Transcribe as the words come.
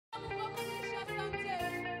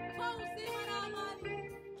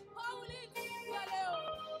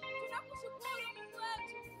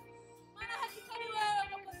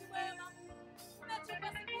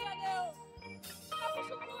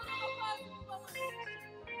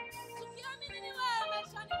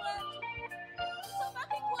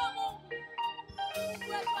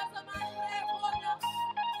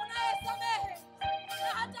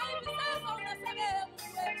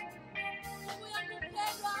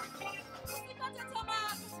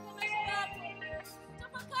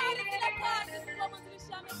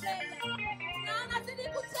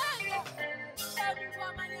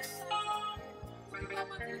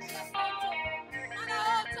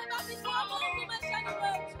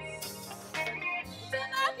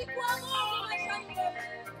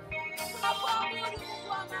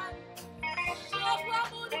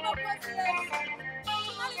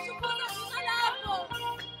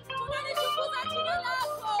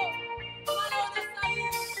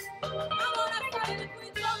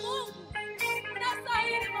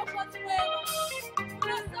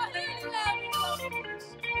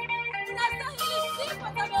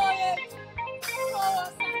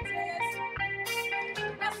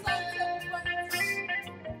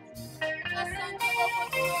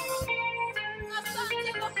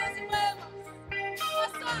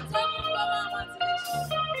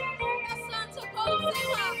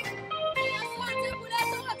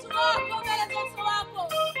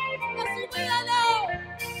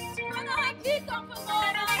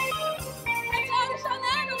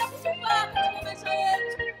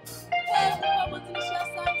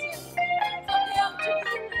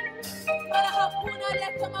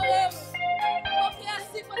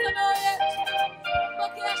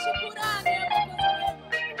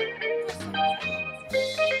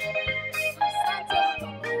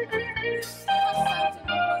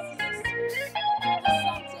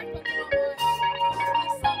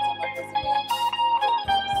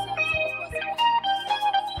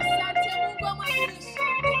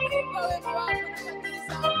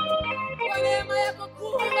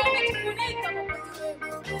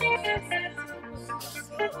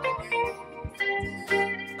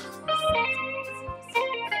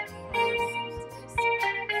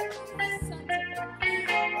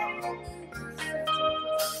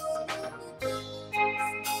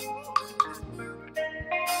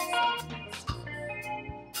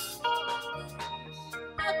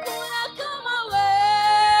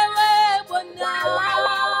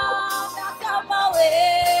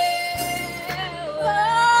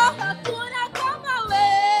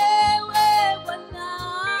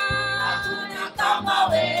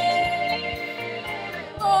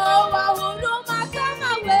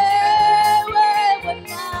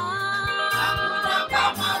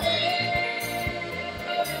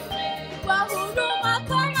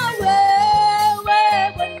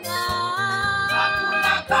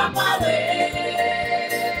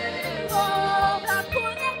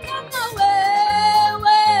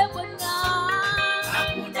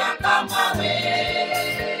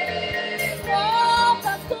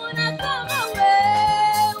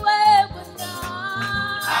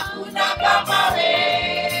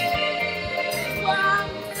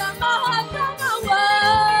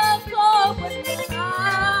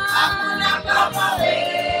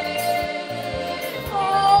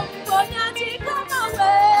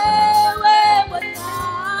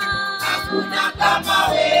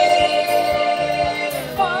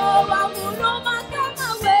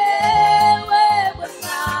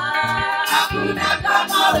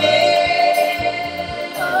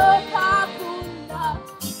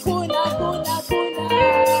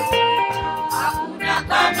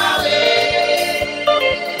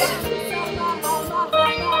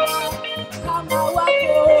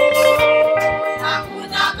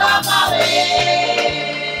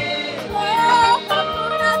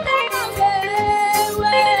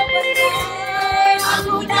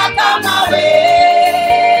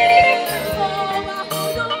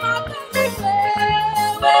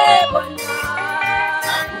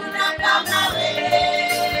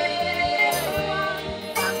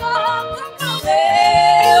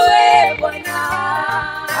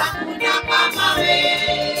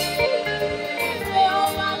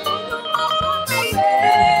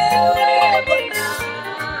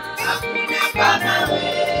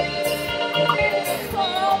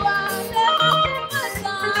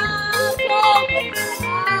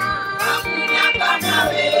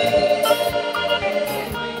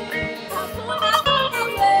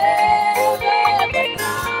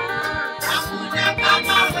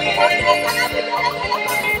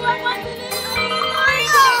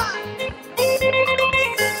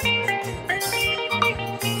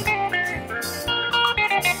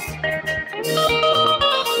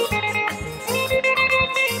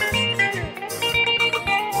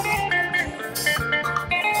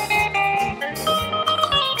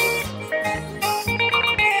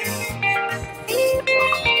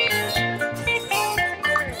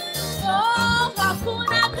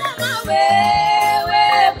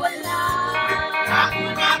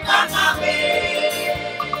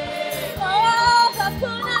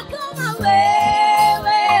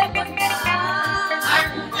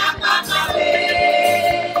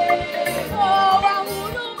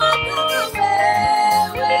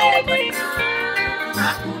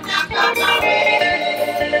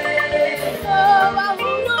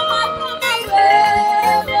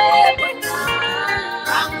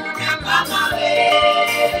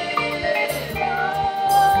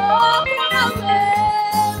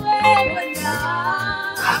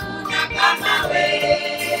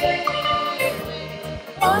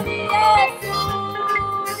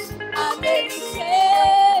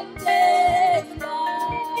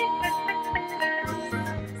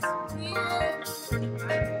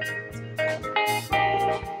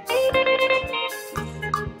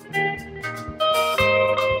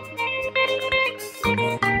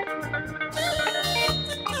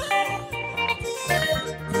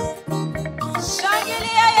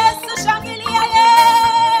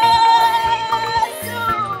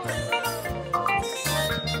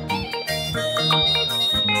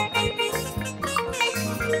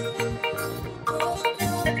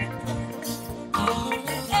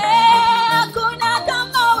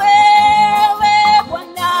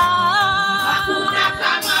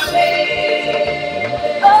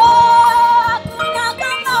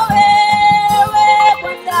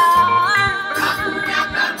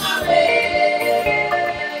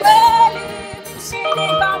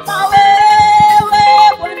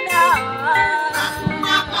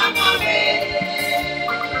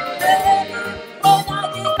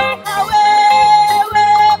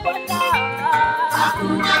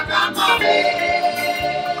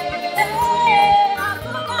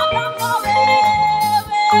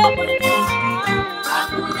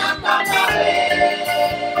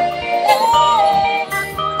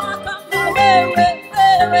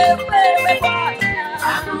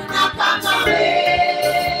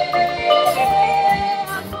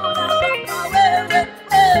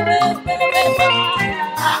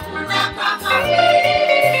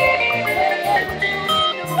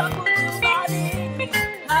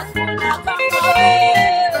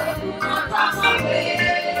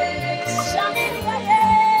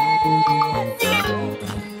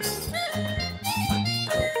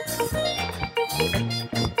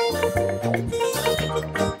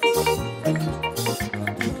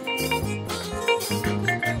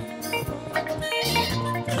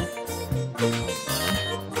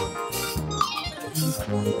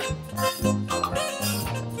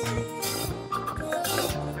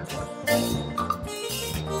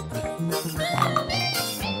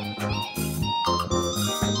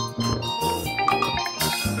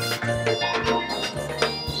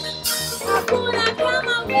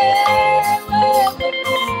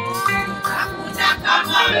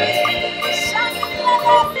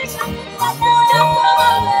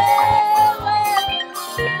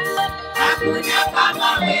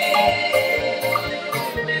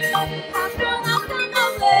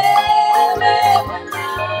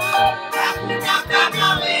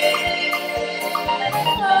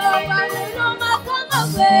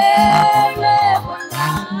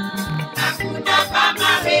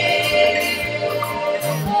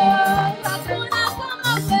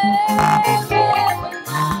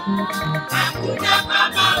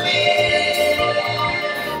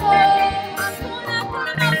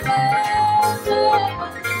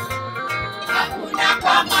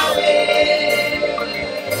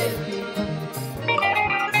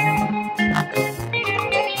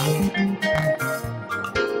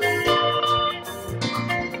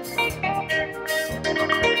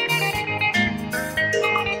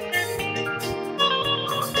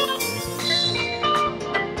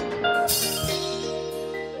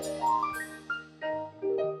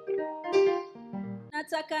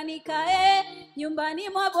Nataka nikae nyumbani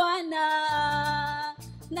mwa Bwana,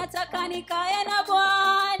 nataka nikae na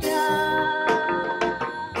Bwana,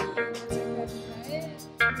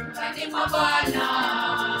 nyumbani mwa Bwana,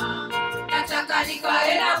 nataka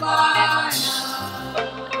nikae na Bwana,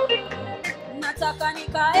 nataka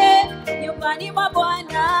nikae nyumbani mwa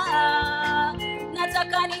Bwana,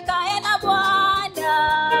 nataka nikae na Bwana,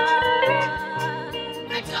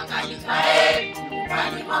 nataka nikae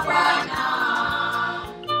nyumbani mwa Bwana,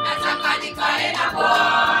 nataka nikae na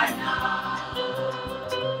Bwana,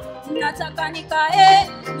 nataka nikae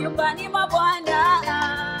nyumbani mwa Bwana,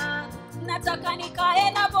 nataka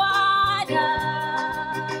nikae na Bwana,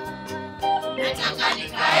 nataka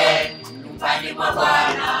nikae nyumbani mwa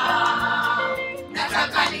Bwana,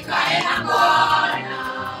 nataka nikae na Bwana,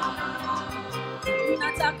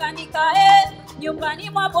 nataka nikae nyumbani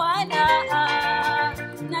mwa Bwana,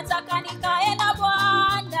 nataka nikae na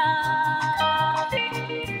Bwana,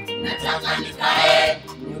 nataka nikae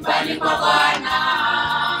nyumbani mwa Bwana,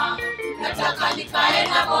 nataka nikae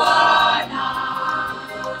na Bwana,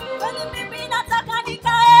 mimi nataka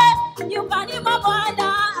nikae nyumbani mwa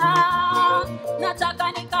Bwana,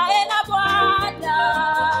 nataka nikae na Bwana,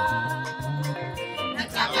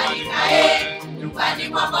 nataka nikae nyumbani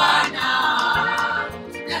mwa Bwana,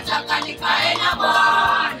 nataka nikae na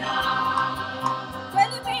Bwana,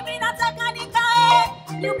 mimi nataka nikae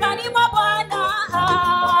nyumbani mwa Bwana,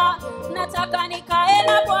 nataka nikae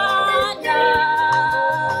na Bwana,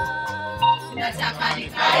 nataka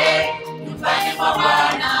nikae nyumbani mwa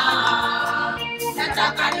Bwana,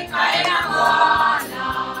 nataka nikae na Bwana.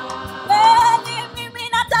 Kweli mimi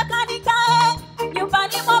nataka nikae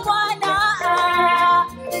nyumbani mwa Bwana,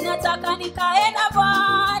 nataka nikae na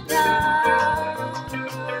Bwana.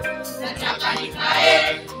 Nataka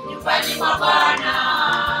nikae nyumbani mwa Bwana,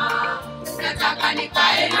 nataka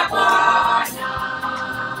nikae na Bwana.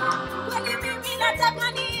 Kweli mimi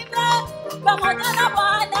nataka niimbe pamoja na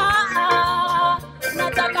Bwana,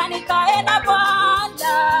 nataka nikae na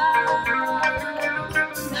Bwana.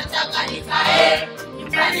 Nataka nikae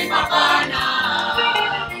nyumbani mwa Bwana,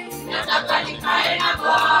 nataka nikae na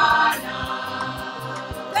Bwana.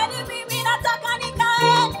 Kweli mimi nataka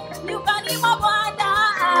nikae nyumbani mwa Bwana,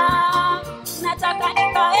 nataka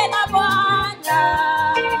nikae na Bwana.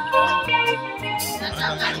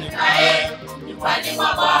 Nataka nikae nyumbani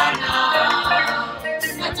mwa Bwana,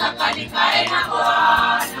 nataka nikae na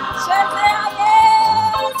Bwana. Shetea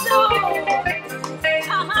Yesu.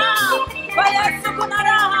 Aha, kwa Yesu kuna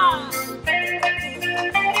raha.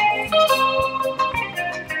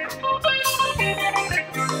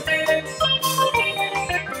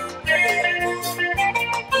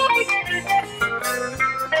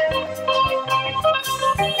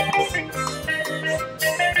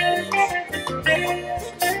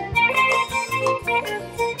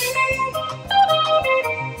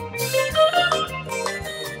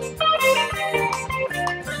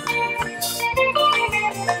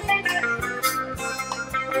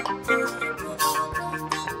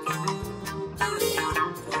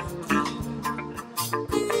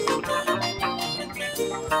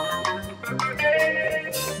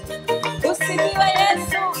 Usifiwe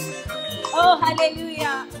Yesu. Oh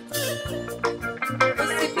hallelujah.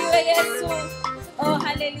 Usifiwe Yesu. Oh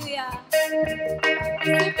hallelujah.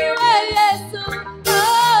 Usifiwe Yesu.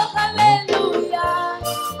 Oh hallelujah.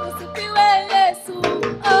 Usifiwe Yesu.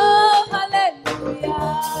 Oh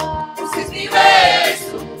hallelujah. Usifiwe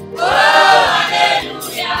Yesu, oh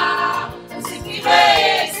hallelujah. Usifiwe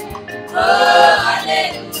Yesu, oh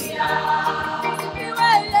hallelujah. Usifiwe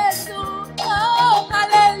Yesu. Oh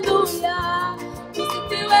hallelujah.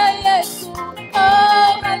 Usifiwe Yesu.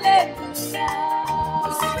 Oh hallelujah.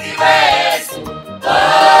 Usifiwe Yesu,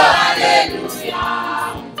 oh hallelujah.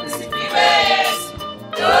 Usifiwe Yesu,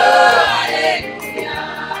 oh hallelujah.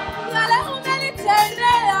 Yale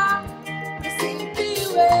umenitendea.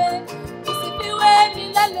 Usifiwe. Usifiwe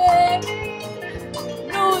milele.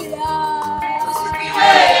 Hallelujah. Usifiwe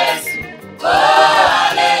Yesu, oh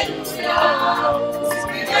hallelujah.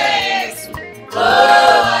 Usifiwe Yesu,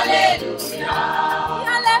 oh hallelujah.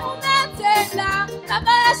 Yale umetenda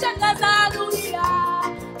kama yashangaza dunia.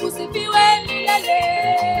 Usifiwe milele.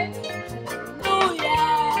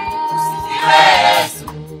 Hallelujah. Usifiwe Yesu,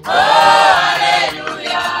 oh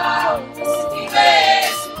hallelujah. Usifiwe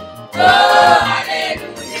Yesu, oh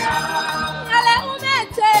hallelujah. Yale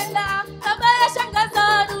umetenda kama yashangaza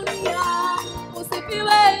dunia.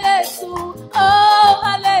 Usifiwe Yesu. Oh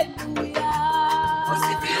hallelujah.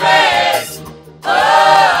 Usifiwe Yesu, oh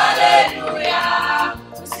hallelujah.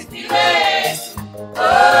 Usifiwe Yesu,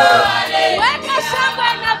 oh hallelujah. Weka shangwe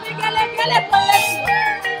na vigelegele kwa Yesu.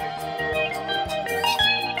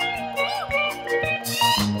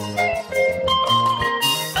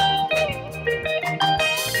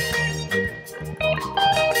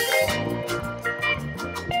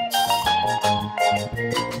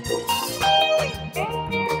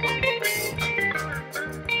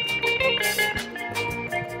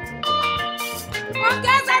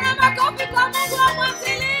 Ongeza na makofi kwa Mungu wa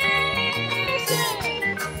mwanzilishi.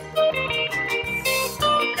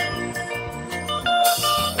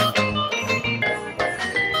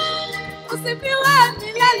 Usifiwe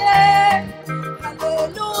milele.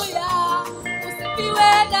 Haleluya. Usifiwe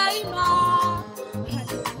daima.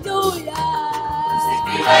 Haleluya.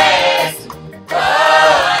 Usifiwe Yesu, oh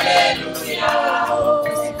hallelujah.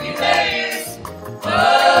 Usifiwe Yesu, oh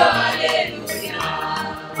hallelujah.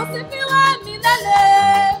 Usifiwe milele.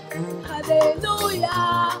 Haleluya.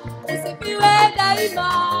 Usifiwe daima.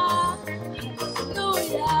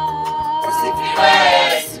 Haleluya. Usifiwe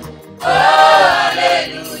Yesu, oh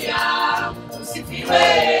hallelujah. Usifiwe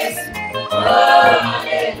Yesu, oh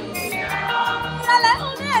hallelujah. Yale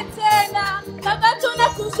umetenda Baba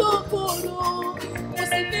tunakushukuru.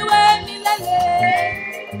 Usifiwe milele.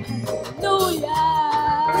 Haleluya.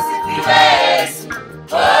 Usifiwe Yesu,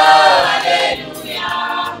 oh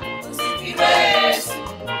hallelujah. Usifiwe Yesu,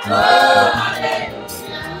 oh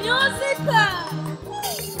hallelujah. Music.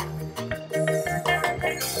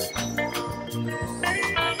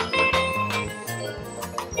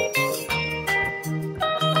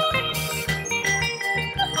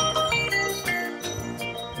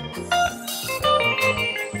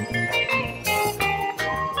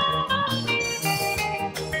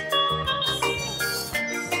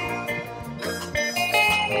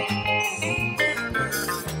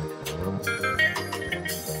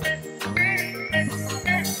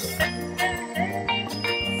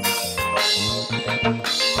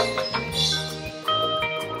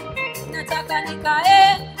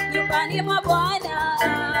 nyumbani mwa Bwana.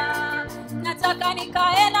 Nataka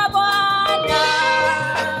nikae na Bwana.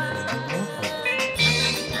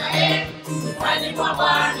 Nyumbani mwa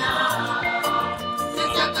Bwana.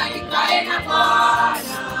 Nataka nikae na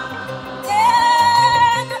Bwana.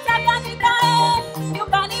 Nataka nikae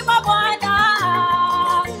nyumbani mwa Bwana.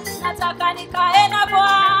 Nataka nikae na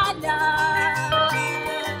Bwana.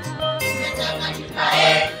 Nataka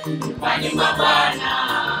nikae nyumbani mwa Bwana.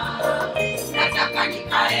 Nataka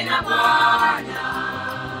nikae na Bwana.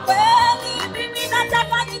 Kweli mimi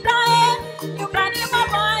nataka nikae nyumbani mwa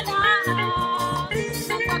Bwana.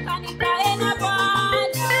 Nataka nikae na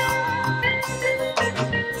Bwana.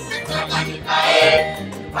 Nataka nikae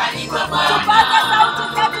nyumbani mwa Bwana. Tupate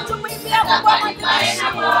sauti zetu tumwimbie Mungu wa Bwana.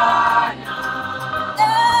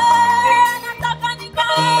 Nataka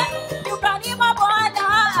nikae nyumbani mwa Bwana.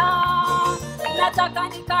 Nataka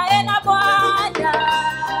nikae na Bwana.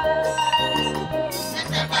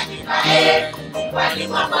 Nataka nikae nyumbani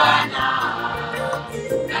mwa Bwana.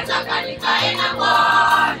 Nataka nikae na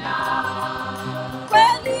Bwana.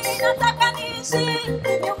 Kweli nataka niishi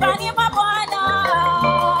nyumbani mwa Bwana.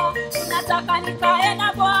 Nataka nikae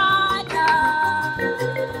na Bwana.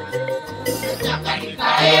 Nataka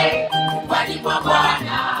nikae nyumbani mwa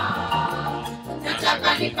Bwana.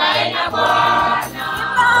 Nataka nikae na Bwana.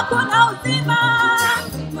 Kuna uzima,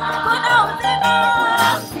 kuna uzima.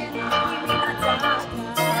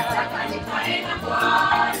 Nataka nikae na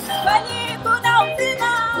Bwana. Kweli kuna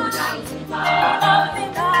uzima, kuna uzima.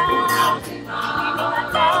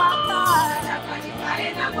 Nataka nikae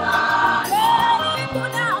na Bwana. Kweli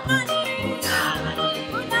kuna amani, kuna amani.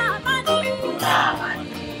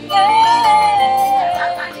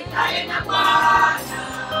 Nataka nikae na Bwana.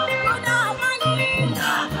 Kuna amani, kuna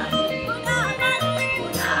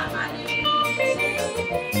amani.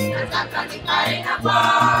 Nataka nikae na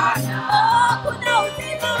Bwana. Kuna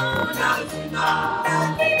uzima, Kuna uzima.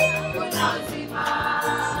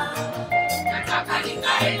 Nataka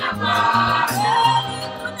nikae na Bwana.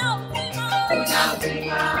 kuna uzima. Kuna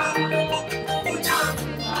uzima.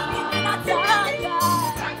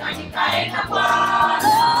 Nataka nikae na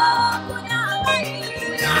Bwana. Kuna amani,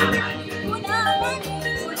 kuna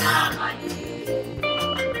amani.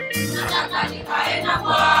 Nataka nikae na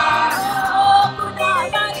Bwana. Kuna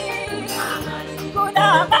amani, kuna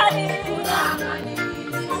amani.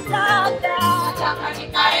 Nataka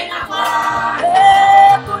nikae na Bwana.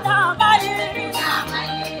 Kuna amani,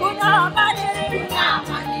 kuna amani.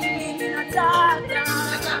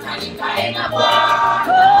 Nataka nikae na Bwana.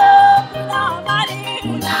 Kuna amani,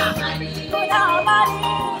 kuna amani.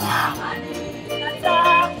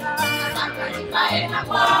 Nataka nikae na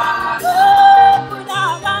Bwana. Kuna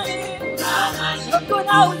amani,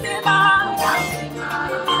 kuna uzima.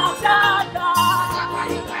 Nataka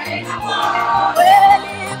nikae na Bwana.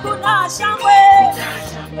 Kweli kuna shangwe,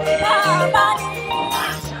 amani.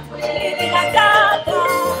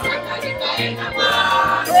 Nataka nikae na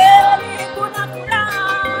Bwana. kweli kuna furaha,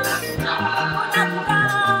 kuna furaha.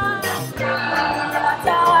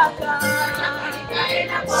 Nataka Nikae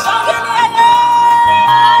na Bwana. shangilia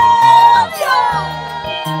Yesu.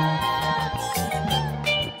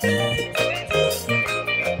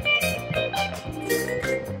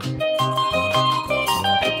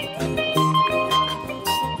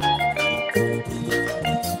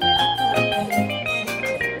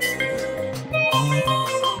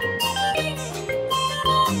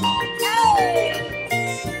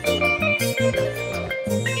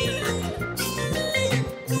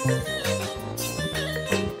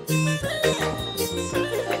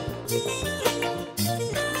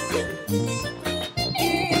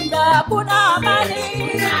 Kuna amani,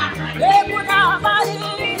 kuna amani.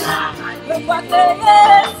 Kwake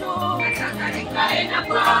Yesu. Nataka nikae na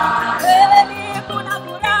Bwana. Kweli kuna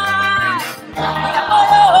furaha ya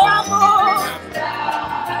moyo wangu.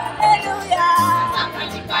 Haleluya. Nataka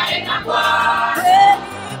nikae na Bwana.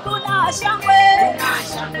 Kweli kuna shangwe,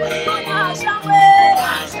 kuna shangwe.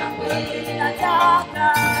 Nataka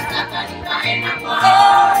Nikae na Bwana.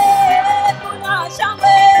 kuna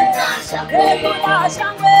shangwe, kuna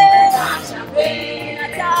shangwe.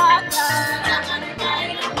 Nataka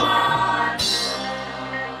nikae na Bwana.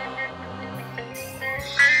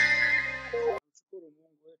 Mshukuru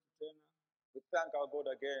Mungu wetu tena. We thank our God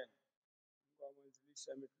again. Mungu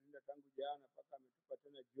mwanzilisha ametulinda tangu jana mpaka ametupa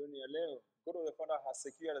tena jioni ya leo. God of the Father has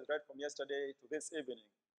secured us right from yesterday to this evening.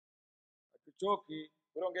 Hatuchoki,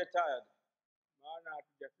 We don't get tired maana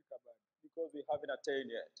hatujafika bado. because we haven't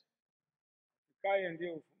attained yet. Tukae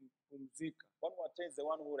ndio kupumzika. One who attains the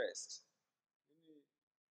one who rests.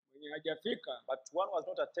 Mwenye hajafika But one who has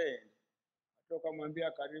not attained,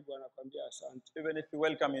 Ukamwambia karibu anakuambia asante. Even if you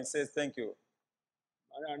welcome him, says thank you.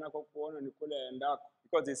 Maana anakokuona ni kule endako.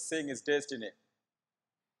 Because he's seeing his destiny.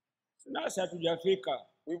 Nasi hatujafika.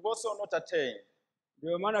 We've also not attained.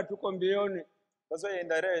 Ndio maana tuko mbioni. That's why in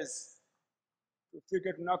the race,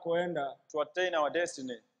 Tufike tunakoenda. to attain our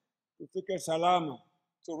destiny, Tufike salama.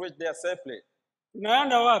 to reach there safely.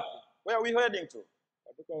 Tunaenda wapi? Where are we heading to?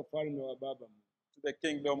 Katika ufalme wa Baba. To the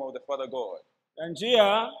kingdom of the Father God. Na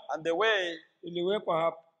njia And the way iliwekwa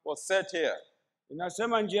hapo. was set here.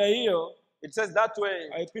 Inasema njia hiyo It says that way,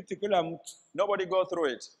 haipiti kila mtu. nobody go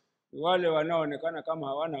through it. Ni wale wanaoonekana kama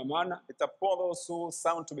hawana maana, It's upon those who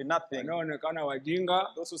sound to be nothing, wanaoonekana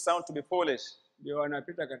wajinga, those who sound to be foolish. ndio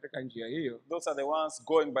wanapita katika njia hiyo. Those are the ones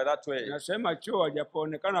going by that way. Nasema chuo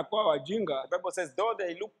wajapoonekana kuwa wajinga, The Bible says, though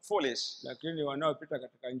they look foolish, lakini wanaopita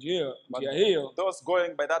katika njia but hiyo those going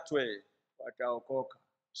by that way wataokoka.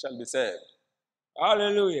 shall be saved.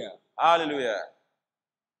 Hallelujah. Hallelujah.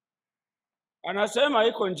 Anasema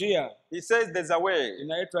iko njia He says there's a way.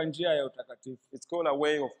 inaitwa njia ya utakatifu, It's called a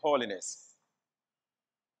way of holiness,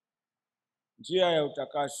 njia ya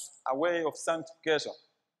utakaso. a way of sanctification.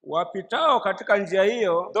 Wapitao katika njia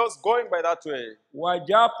hiyo, Those going by that way,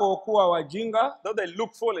 wajapo kuwa wajinga, though they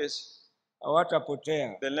look foolish,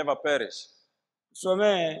 hawatapotea. they'll never perish.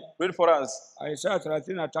 Tusomee Read for us Isaya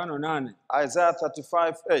 35:8. Isaiah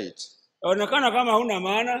 35:8. Onekana kama huna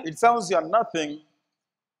maana, It sounds you are nothing,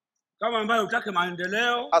 kama ambaye utake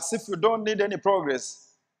maendeleo, as if you don't need any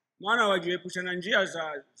progress, maana wajiepusha na njia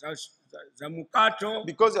za mkato.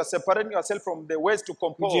 because you are separating yourself from the ways to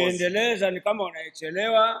compose. Kujiendeleza ni kama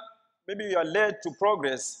unaichelewa, Maybe you are late to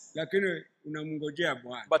progress, lakini unamngojea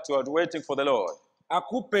Bwana but you are waiting for the Lord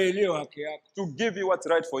akupe iliyo haki yako. to give you what's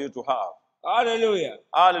right for you to have. Hallelujah.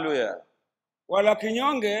 Hallelujah. Wala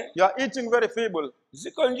kinyonge, You are eating very feeble,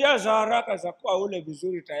 ziko njia za haraka za kuwa ule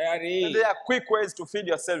vizuri and tayari, there are quick ways to feed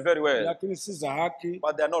yourself very well, lakini si za haki,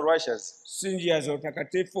 but they are not righteous. si njia za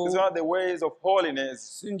utakatifu, These are not the ways of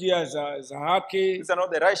holiness. si njia za haki. These are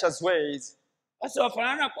not the righteous ways. Sasa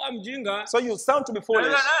wafanana kwa mjinga. So you sound to be Naye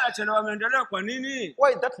foolish. anachelewa maendeleo kwa nini?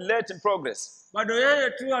 Why is that late in progress? Bado yeye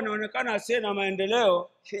tu anaonekana asiye na maendeleo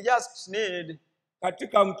He just need,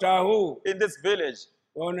 katika mtaa huu, in this village,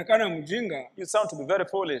 waonekana mjinga, you sound to be very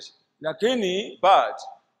foolish. lakini But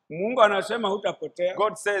Mungu anasema hutapotea.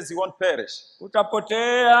 God says you won't perish.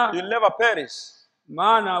 Hutapotea, You'll never perish,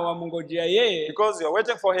 maana wamngojea yeye because you're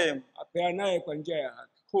waiting for him apeanaye kwa njia ya haki.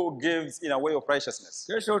 who gives in a way of righteousness.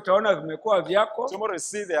 Kesho utaona vimekuwa vyako Tomorrow you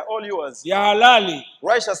see they are all yours, vya halali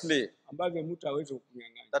righteously, ambavyo mtu hawezi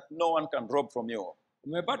kukunyang'anya. that no one can rob from you.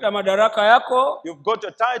 Umepata madaraka yako You've got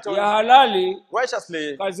your title ya halali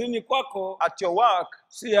righteously kazini kwako, at your work,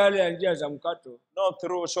 si yale ya njia za mkato. not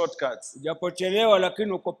through shortcuts. Ujapochelewa,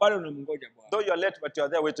 lakini uko pale unamngoja Bwana. Though you are late, but you are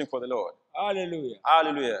there waiting for the Lord. Hallelujah.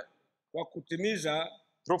 Hallelujah. Kwa kutimiza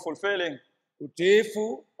Through fulfilling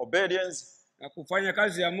utiifu obedience na kufanya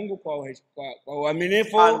kazi ya Mungu kwa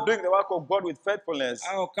uaminifu, and doing the work of God with faithfulness,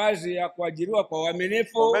 au kazi ya kuajiriwa kwa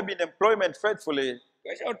uaminifu. or maybe in employment faithfully,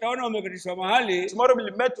 Kesho utaona umeketishwa mahali tomorrow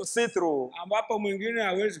will be made to see through ambapo mwingine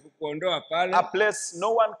hawezi kukuondoa pale, a place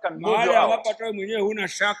no one can move mahali you out, ambapo hata wewe mwenyewe huna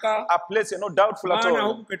shaka, a place you're not doubtful at maana all,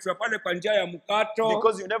 hukuketishwa pale kwa njia ya mkato,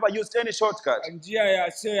 because you never used any shortcut kwa njia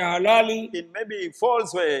ya sio ya halali, in maybe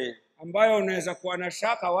false way, ambayo unaweza kuwa na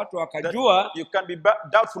shaka watu that wakajua. you can be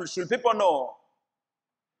doubtful. Should people know?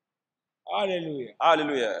 Hallelujah.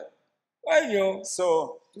 Hallelujah. Kwa hivyo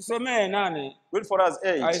So tusomee 8, read for us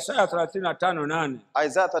 8, Isaya 35:8.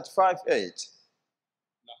 Isaiah 35:8.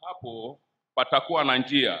 Na hapo patakuwa na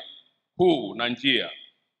njia kuu na njia,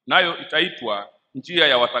 nayo itaitwa njia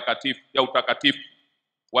ya watakatifu, ya utakatifu.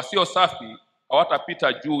 Wasio safi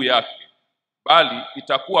hawatapita juu yake, bali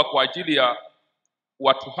itakuwa kwa ajili ya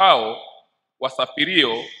watu hao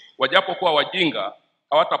wasafirio, wajapokuwa wajinga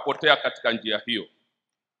hawatapotea katika njia hiyo.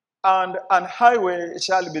 And an highway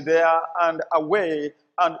shall be there, and a way,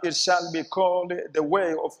 and it shall be called the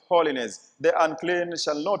way of holiness. The unclean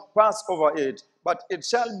shall not pass over it, but it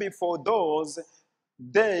shall be for those,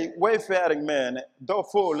 they wayfaring men, though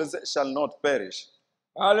fools shall not perish.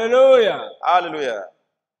 Hallelujah. Hallelujah.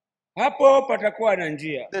 Hapo patakuwa na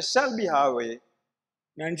njia, There shall be highway,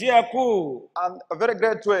 na njia kuu, and a very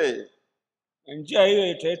great way, na njia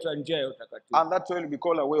hiyo itaitwa njia ya utakatifu. and that way will be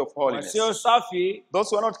called a way of holiness. Wasio safi Those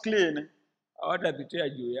who are not clean hawatapitia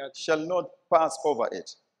juu yake. shall not pass over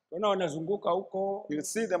it. Tunaona wanazunguka huko, You'll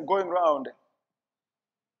see them going round,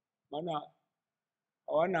 maana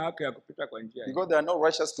hawana haki ya kupita kwa njia hiyo. because they are not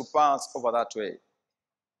righteous to pass over that way.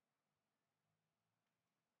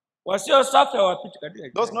 Wasio safi hawapiti katika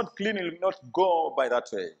njia Those hiyo. not clean will not go by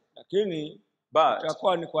that way. Lakini but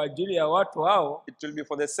itakuwa ni kwa ajili ya watu hao it will be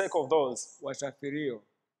for the sake of those wasafirio.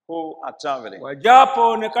 who are traveling.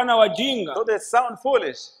 Wajapoonekana wajinga, Though they sound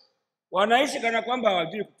foolish, wanaishi kana kwamba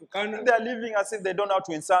hawajui kutukana, they are living as if they don't know how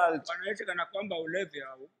to insult. wanaishi kana kwamba ulevi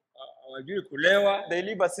hawajui kulewa, They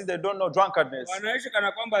live as if they don't know drunkardness. wanaishi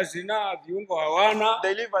kana kwamba zinaa viungo hawana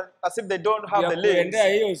They live as if they don't have the ya limbs kuendea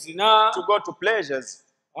hiyo zinaa. to go to pleasures.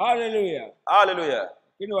 Haleluya. Hallelujah.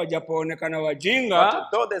 Lakini wajapoonekana wajinga,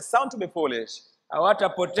 But though they sound to be foolish,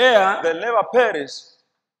 hawatapotea. they'll never perish.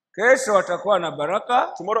 Kesho watakuwa na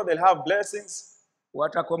baraka, Tomorrow they'll have blessings.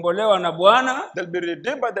 watakombolewa na Bwana, They'll be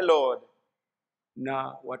redeemed by the Lord.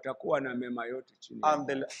 na watakuwa na mema yote chini. And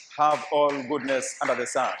they'll have all goodness under the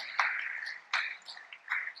sun.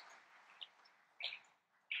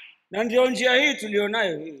 Na ndio njia hii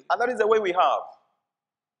tulionayo hii. And that is the way we have.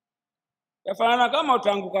 Yafanana kama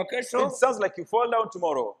utaanguka kesho, It sounds like you fall down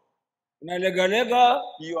tomorrow. unalegalega,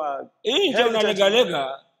 You are nje hesitant.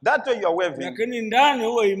 unalegalega, That way you are waving. lakini ndani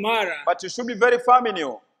uwe imara, But you should be very firm in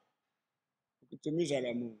you, ukitimiza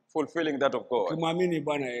la Mungu, fulfilling that of God. ukimwamini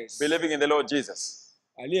Bwana Yesu Believing in the Lord Jesus,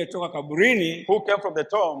 aliyetoka kaburini who came from the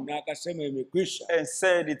tomb na akasema imekwisha, and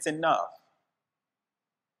said it's enough.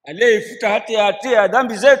 aliyeifuta hatia ya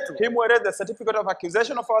dhambi zetu, Him who read the certificate of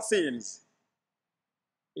accusation of our sins,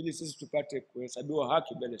 ili sisi tupate kuhesabiwa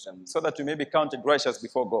haki mbele za Mungu. so that we may be counted righteous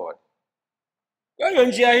before God. Kwa hiyo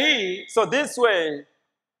njia hii So this way,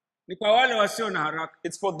 ni kwa wale wasio na haraka.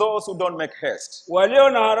 it's for those who don't make haste. Walio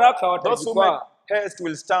na haraka Those who make watajikwaa, haste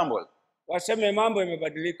will stumble waseme mambo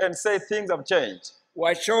yamebadilika, and say things have changed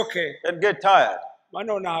wachoke, and get tired.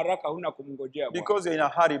 maana una haraka, huna kumngojea Bwana. Because you're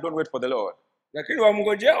in a hurry, don't wait for the Lord. Lakini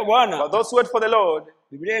wamngojea Bwana, But those who wait for the Lord,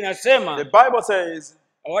 Biblia the inasema Bible says,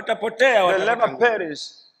 hawatapotea, they'll never watatangulia. perish.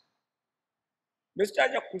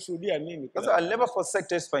 Nisitaja kukusudia mimi That's kila why I'll never forsake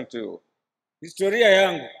testifying to you. historia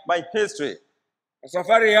yangu My history na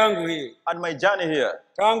safari yangu hii and my journey here,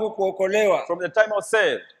 tangu kuokolewa. from the time I was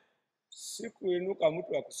saved, Sikuinuka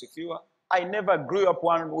mtu wa kusifiwa I never grew up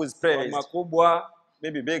one who is kwa praised. makubwa,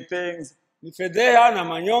 Maybe big things. ni fedheha na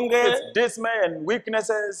manyonge. It's dismay and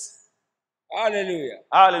weaknesses. Haleluya.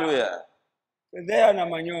 Hallelujah. Fedheha na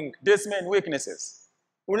manyonge. Dismay and weaknesses.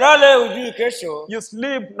 Ulale ujui kesho You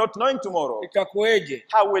sleep not knowing tomorrow. itakueje.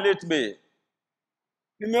 How will it be?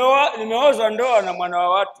 Nimeozwa ndoa na mwana wa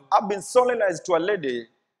watu. I've been solemnized to a lady.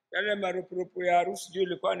 Yale marupurupu ya harusi sijui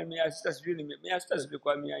ilikuwa ni 600, sijui ni 600,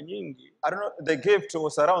 zilikuwa 100 nyingi. I don't know, the gift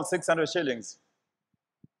was around 600 shillings.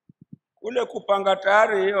 Kule kupanga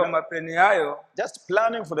tayari hiyo mapeni hayo, Just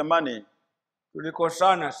planning for the money,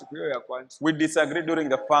 tulikosana siku hiyo ya kwanza. we disagreed during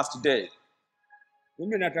the first day.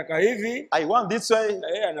 Mimi nataka hivi, I want this way, na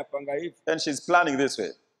yeye anapanga hivi. and she's planning this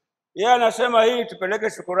way. Yeye anasema hii tupeleke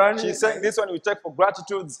shukrani. She's saying this one we take for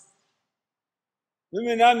gratitudes.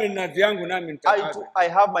 Mimi nami nina vyangu nami nitakavyo. I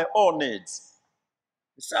have my own needs.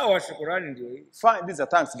 Sawa, shukrani ndio hii. Fine, this is a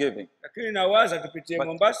Thanksgiving. Lakini nawaza tupitie But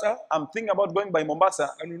Mombasa, I'm thinking about going by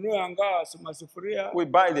Mombasa. anunue angaa masufuria. We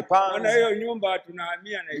buy the Maana pans. hiyo nyumba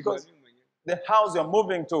tunahamia na Because mimi mwenyewe. the house you're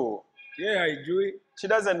moving to, Yeye haijui. she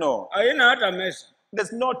doesn't know. Haina hata mesa,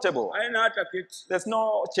 There's no table. haina hata kiti. There's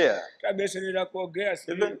no chair. Kabisa ni la kuogea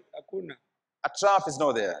Even- hakuna. A trough is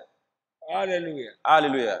not there. Haleluya.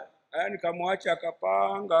 Hallelujah. Yaani nikamwacha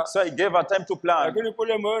akapanga. So I gave her time to plan. Lakini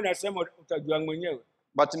kule moyo nasema utajua mwenyewe.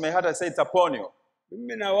 But in my heart I say it's upon you.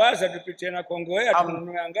 Mimi nawaza tupitie na Kongoea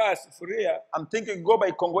tununue angaa sufuria. I'm thinking go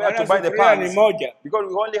by Kongoya to Maana buy the sufuria ni pans. moja. Because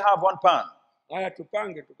we only have one pan. Haya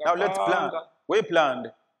tupange Now let's plan. tukapanga. We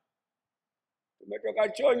planned. Tumetoka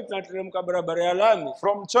Chonyi tunateremka barabara ya lami.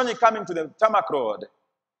 From Chonyi coming to the tarmac road,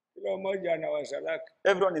 Kila mmoja ana wazo lake.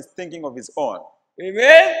 everyone is thinking of his own.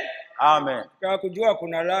 Amen. Amen. Tutaka kujua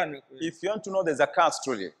kuna laana kweli. If you want to know there's a curse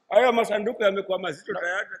truly, Hayo masanduku yamekuwa mazito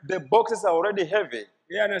tayari. the boxes are already heavy.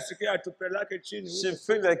 Yeye anasikia atupe lake chini. She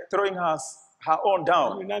feels like throwing her own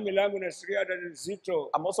down. Mimi nami langu nasikia hata ni zito.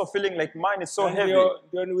 I'm also feeling like mine is so Na heavy.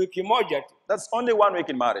 ndio ni wiki moja tu. That's only 1 week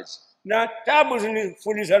in marriage. Na tabu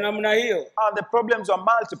zilifuliza namna hiyo. And the problems are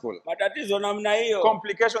multiple. Matatizo namna hiyo.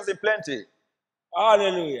 Complications in plenty.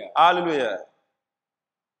 Haleluya. Hallelujah.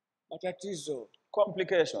 Matatizo.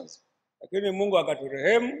 Complications. Lakini Mungu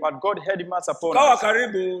akaturehemu. But God had mercy upon Kawa us.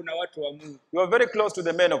 karibu na watu wa Mungu. You are very close to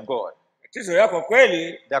the men of God. Matatizo yako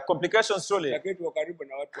kweli, There are complications truly, lakini tuko karibu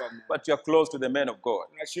na watu wa Mungu. but you are close to the men of God.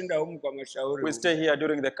 Tunashinda humu kwa mashauri. We stay here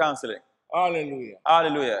during the counseling. Haleluya.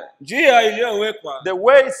 Hallelujah. Njia iliyowekwa The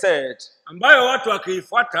way set ambayo watu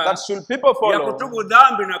wakiifuata that should people ya follow kutubu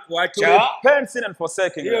dhambi na to kuacha, repent sin and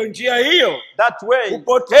forsaking hiyo them. njia hiyo That way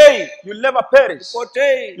upotei, you'll never perish.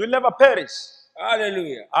 upotei. You'll never perish.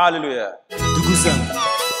 Haleluya. Hallelujah. Ndugu zangu,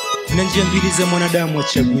 kuna njia mbili za mwanadamu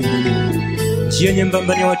achague Mungu. Njia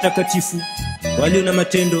nyembamba ni watakatifu walio na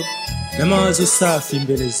matendo na mawazo safi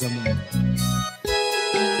mbele za Mungu.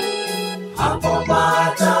 Hapo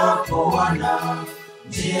patakuwa na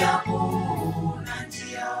njia kuu na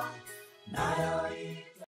njia nayo